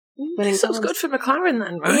Alonso. So it's good for McLaren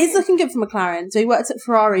then, right? It is looking good for McLaren. So he worked at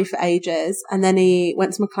Ferrari for ages and then he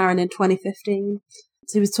went to McLaren in 2015.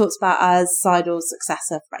 So he was talked about as Seidel's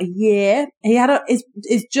successor for about a year. He had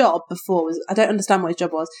his job before was, I don't understand what his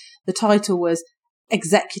job was. The title was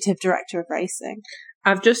Executive Director of Racing.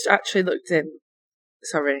 I've just actually looked in.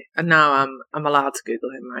 Sorry, and now I'm allowed to Google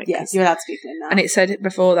him, right? Yes, you're allowed to Google him now. And it said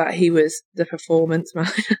before that he was the performance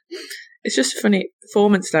manager. It's just funny,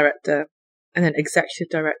 performance director and then executive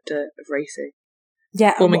director of racing.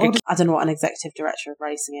 Yeah, I don't know what an executive director of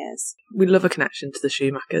racing is. We love a connection to the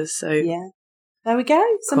Schumachers, so yeah. There we go.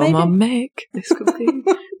 So come on, Mick. This could be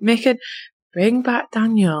Mick and bring back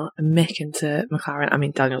Daniel and Mick into McLaren. I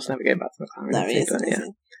mean, Daniel's never going back to McLaren. No, he isn't. Yeah.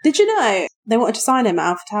 Did you know they wanted to sign him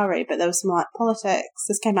at AlphaTauri, but there was some politics.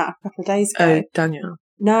 This came out a couple of days ago. Oh, Daniel.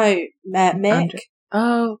 No, Mick. Andrew.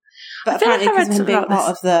 Oh, but apparently because of him being part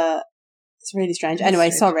of the. It's really strange. Anyway,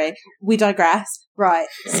 sorry, we digress. Right,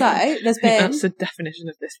 so there's been. That's the definition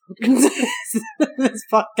of this podcast. This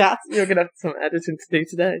podcast. You're going to have some editing to do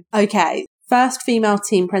today. Okay. First female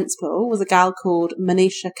team principal was a gal called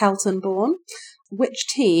Manisha Kelton-Bourne. Which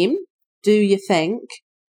team do you think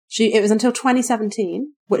it was until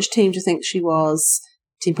 2017? Which team do you think she was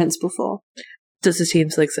team principal for? Does the team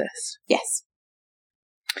still exist? Yes.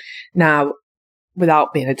 Now,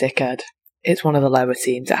 without being a dickhead, it's one of the lower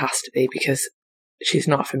teams. It has to be because she's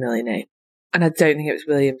not a familiar name. And I don't think it was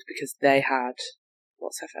Williams because they had,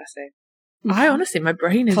 what's her first name? I honestly, my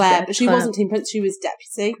brain is Claire, dead. but she wasn't team principal, she was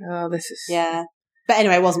deputy. Oh, this is... Yeah. But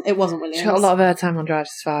anyway, it wasn't Williams. She got a lot of her time on Drive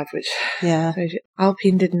to Survive, which... Yeah.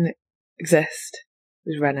 Alpine didn't exist. It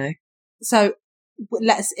was Renault. So,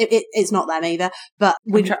 it's not them either, but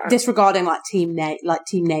we're disregarding team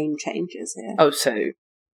name changes here. Oh, so...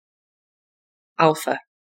 Alpha.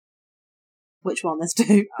 Which one? There's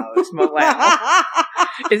 2. Oh, it's my way.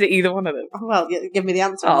 Is it either one of them? Well, give me the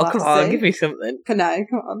answer. Oh, come on, give me something. No,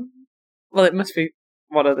 come on. Well, it must be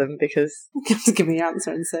one of them because... You have to give me the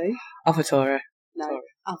answer and see. AlphaTauri. No,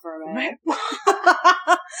 Alfa Romeo.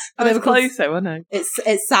 I was close though, wasn't I?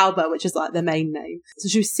 It's Sauber, which is the main name. So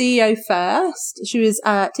she was CEO first. She was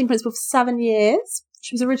team principal for 7 years.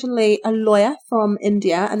 She was originally a lawyer from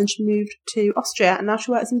India and then she moved to Austria and now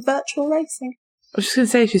she works in virtual racing. I was just going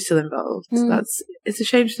to say she's still involved. It's a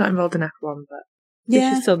shame she's not involved in F1, but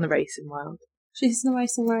yeah, she's still in the racing world. She's in the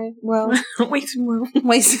racing world. Racing world.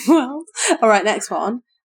 Racing world. All right, next one.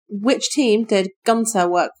 Which team did Gunther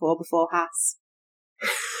work for before Haas?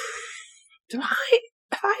 Have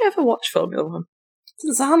I ever watched Formula 1?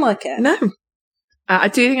 Doesn't sound like it. No. I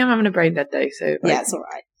do think I'm having a brain dead day, so... yeah, it's all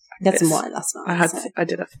right. Get some wine last night. I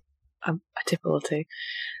did a tipple or two.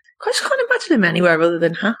 I just can't imagine him anywhere other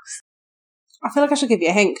than Haas. I feel like I should give you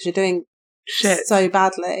a hint because you're doing so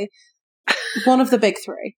badly. One of the big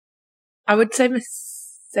 3. I would say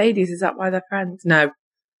Mercedes. Is that why they're friends? No.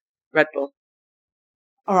 Red Bull.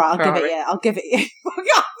 All right, I'll give it you.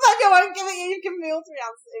 Maybe I won't give it you. You've given me all 3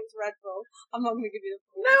 answers. It was Red Bull. I'm not going to give you the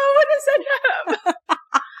 4. No, I wouldn't have said no.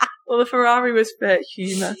 Well, the Ferrari was for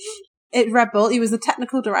humour. Red Bull. He was the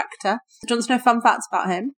technical director. Do you want to know fun facts about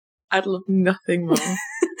him? I'd love nothing more.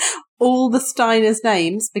 All the Steiner's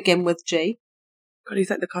names begin with G. God,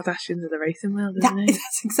 he's like the Kardashians of the racing world, isn't he?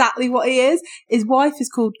 That's exactly what he is. His wife is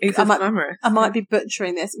called... I might be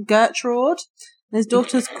butchering this. Gertrude. And his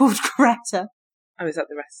daughter's called Greta. Oh, is that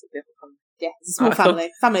the rest of the other family? Yeah, it's a small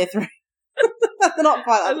family. Family of 3. They're not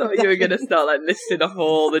quite I thought you were going to start listing off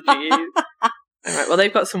all the G's. Alright, well,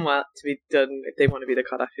 they've got some work to be done if they want to be the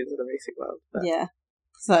Kardashians of the racing world. But. Yeah.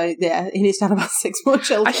 So, yeah, he needs to have about 6 more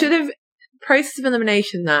children. I should have... Process of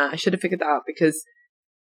elimination there, I should have figured that out because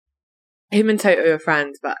him and Toto are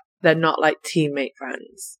friends, but they're not teammate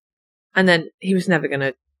friends. And then he was never going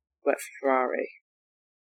to work for Ferrari.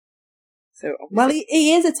 So well,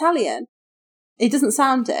 he is Italian. He doesn't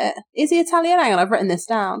sound it. Is he Italian? Hang on, I've written this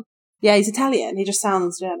down. Yeah, he's Italian. He just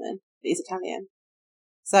sounds German. But he's Italian.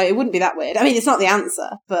 So it wouldn't be that weird. I mean, it's not the answer,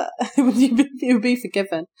 but it would be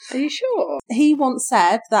forgiven. Are you sure? He once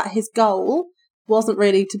said that his goal wasn't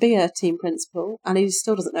really to be a team principal, and he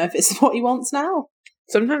still doesn't know if it's what he wants now.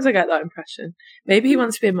 Sometimes I get that impression. Maybe he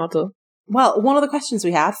wants to be a model. Well, one of the questions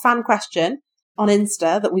we had, fan question on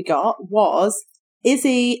Insta that we got was, is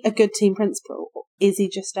he a good team principal or is he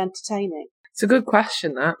just entertaining? It's a good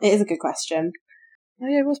question, that. It is a good question. Oh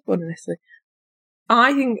yeah, he was born in Italy.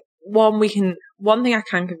 I think one thing I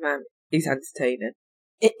can confirm, he's entertaining.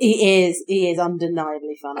 He is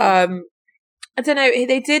undeniably funny. I don't know,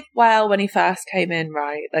 they did well when he first came in,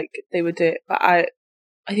 right? Like, they would do it, but I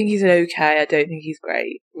think he's okay. I don't think he's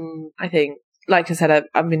great. I think, like I said,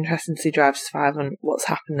 I'm interested to see Drive to Survive on what's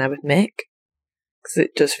happened there with Mick, because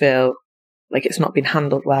it does feel like it's not been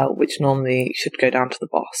handled well, which normally should go down to the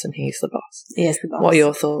boss, and he's the boss. He is the boss. What are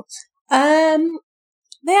your thoughts?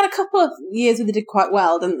 They had a couple of years where they did quite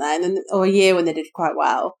well, didn't they? Or a year when they did quite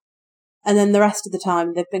well. And then the rest of the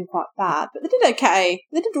time they've been quite bad. But they did okay.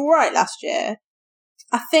 They did all right last year.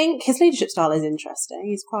 I think his leadership style is interesting.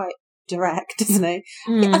 He's quite direct, isn't he?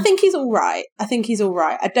 I think he's all right. I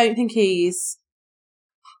don't think he's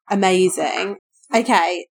amazing.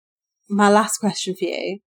 Okay, my last question for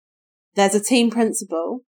you. There's a team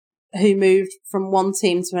principal who moved from one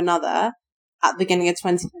team to another at the beginning of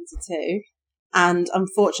 2022. And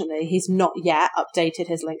unfortunately, he's not yet updated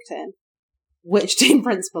his LinkedIn. Which team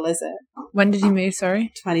principal is it? When did he move,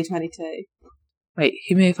 sorry? 2022. Wait,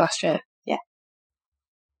 he moved last year? Yeah.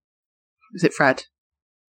 Was it Fred?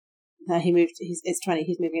 No, he moved, he's moving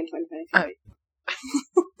in 2022.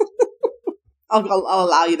 Oh. I'll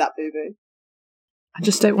allow you that, boo-boo. I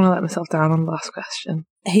just don't want to let myself down on the last question.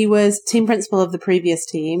 He was team principal of the previous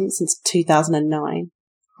team since 2009.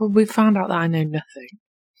 Well, we found out that I know nothing.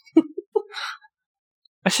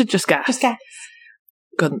 I should just guess. Just guess.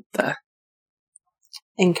 Gunther.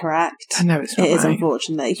 Incorrect. I know it's not. It is,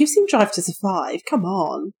 unfortunately. You've seen Drive to Survive. Come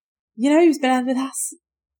on. You know who's been out with us?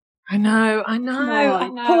 I know.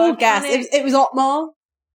 Poor guess. It was Otmar.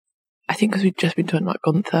 I think because we've just been talking about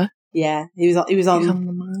Gunther. Yeah, he was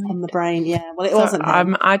on the brain. Yeah, well, it wasn't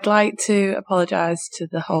him. I'd like to apologise to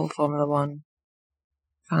the whole Formula One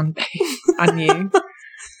fan base and you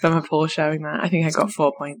for my poor showing that. I think I got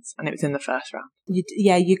 4 points, and it was in the first round. You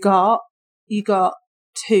got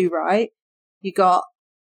 2 right. You got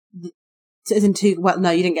as in 2. Well,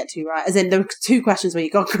 no, you didn't get 2 right. As in there were 2 questions where you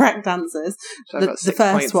got correct answers. So I got 6 the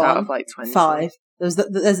first points one, out of like 20. 5. There's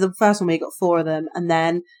the first one where you got 4 of them, and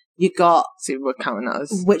then you got. See, we're counting that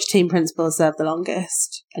as which team principal has served the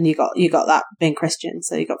longest, and you got that being Christian,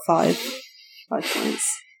 so you got 5 points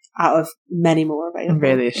out of many more available. I'm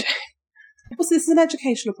really ashamed. Well, so this is an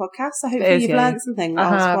educational podcast, so hopefully you've learned something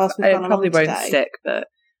whilst we've gone along today. It probably won't stick, but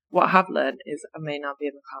what I have learned is I may not be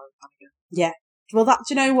a McLaren fan again. Yeah. Well, do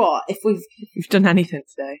you know what? If we've done anything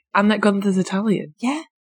today, and that Gunther's Italian. Yeah.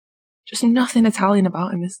 Just nothing Italian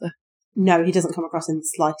about him, is there? No, he doesn't come across in the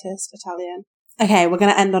slightest Italian. Okay, we're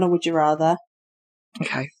going to end on a would you rather.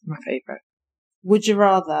 Okay, my favourite. Would you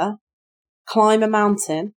rather climb a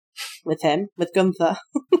mountain with Gunther?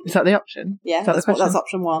 Is that the option? Yeah, that's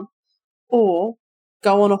option 1. Or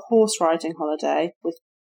go on a horse riding holiday with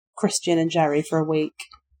Christian and Jerry for a week.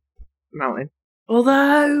 Mountain.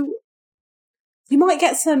 Although you might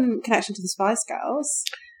get some connection to the Spice Girls.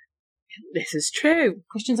 This is true.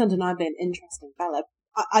 Christian's undeniably an interesting fella.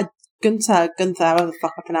 Gunther, however the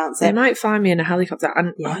fuck I pronounce it. They might find me in a helicopter.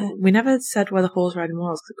 And we never said where the horse riding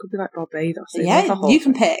was, because it could be like Barbados. Yeah, you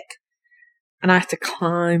can pick. And I have to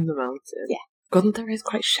climb the mountain. Yeah. Gunther is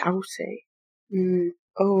quite shouty.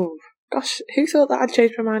 Oh, gosh, who thought that I'd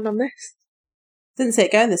change my mind on this? Didn't see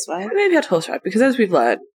it going this way. Maybe I'd horse ride, because as we've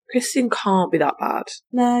learned, Christian can't be that bad.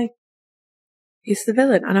 No. He's the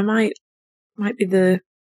villain, and I might be the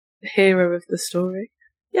hero of the story.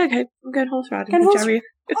 Yeah, okay, I'm going horse riding with Jerry.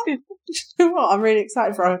 You know what? I'm really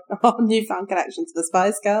excited for our newfound connection to the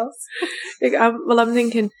Spice Girls. Well, I'm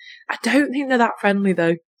thinking, I don't think they're that friendly,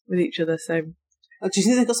 though, with each other, so... Oh, do you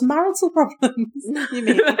think they've got some marital problems? You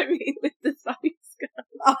mean? I mean, with the Spice Girls.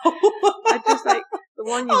 Oh. I just, like, the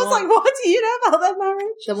one you want... like, what do you know about their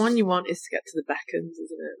marriage? The one you want is to get to the Beckhams,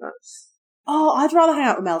 isn't it? That's... Oh, I'd rather hang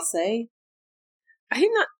out with Mel C. I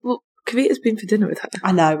think that... Well, Kavita's been for dinner with her.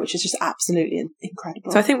 I know, which is just absolutely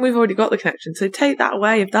incredible. So I think we've already got the connection. So take that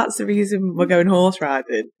away if that's the reason we're going horse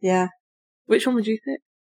riding. Yeah. Which one would you pick?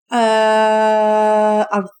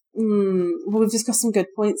 Well, we've discussed some good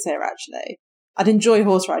points here, actually. I'd enjoy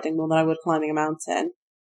horse riding more than I would climbing a mountain.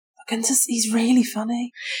 He's really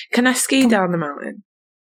funny. Can I ski down the mountain?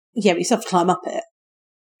 Yeah, but you still have to climb up it.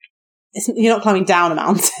 You're not climbing down a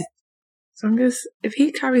mountain. As long as if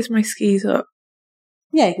he carries my skis up.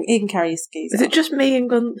 Yeah, he can carry his skis. Is it just me and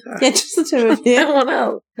Gunther? Yeah, just the 2 of you. No one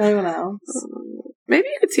else. No one else. Maybe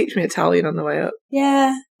you could teach me Italian on the way up.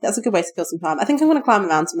 Yeah, that's a good way to kill some time. I think I'm going to climb a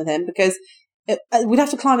mountain with him because we'd have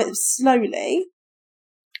to climb it slowly.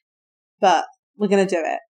 but we're going to do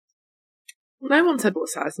it. No one said what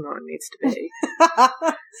size the mountain needs to be.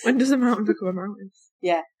 When does a mountain become a mountain?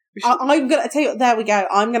 Yeah. I'm going to tell you, there we go.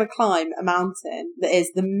 I'm going to climb a mountain that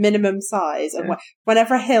is the minimum size. And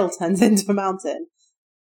whenever a hill turns into a mountain.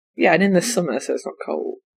 Yeah, and in the summer, so it's not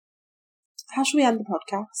cold. How should we end the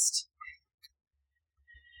podcast?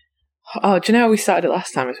 Oh, do you know how we started it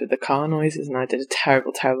last time? It was with the car noises, and I did a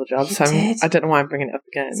terrible, terrible job. I don't know why I'm bringing it up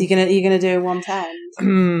again. So you're gonna do a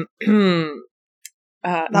 110?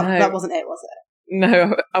 That wasn't it, was it?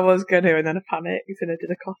 No, I was going to, and then I panicked, and I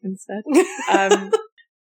did a cough instead.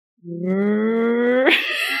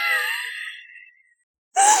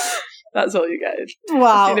 That's all you get.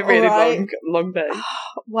 Wow. It's been a really long day.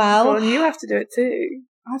 Well, and you have to do it too.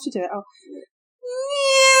 I have to do it.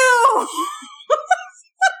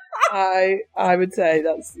 Oh. I would say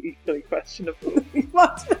that's equally questionable.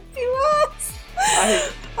 What would be worse?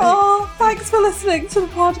 Thanks for listening to the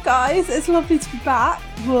pod, guys. It's lovely to be back.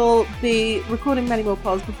 We'll be recording many more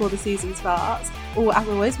pods before the season starts. Or, as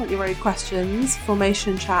always, want your own questions,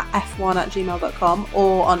 formationchatf1@gmail.com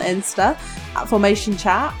or on Insta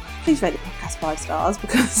 @formationchat. Please rate the podcast 5 stars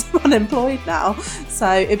because I'm unemployed now.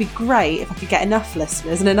 So it'd be great if I could get enough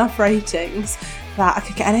listeners and enough ratings that I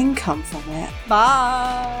could get an income from it.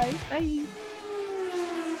 Bye. Bye.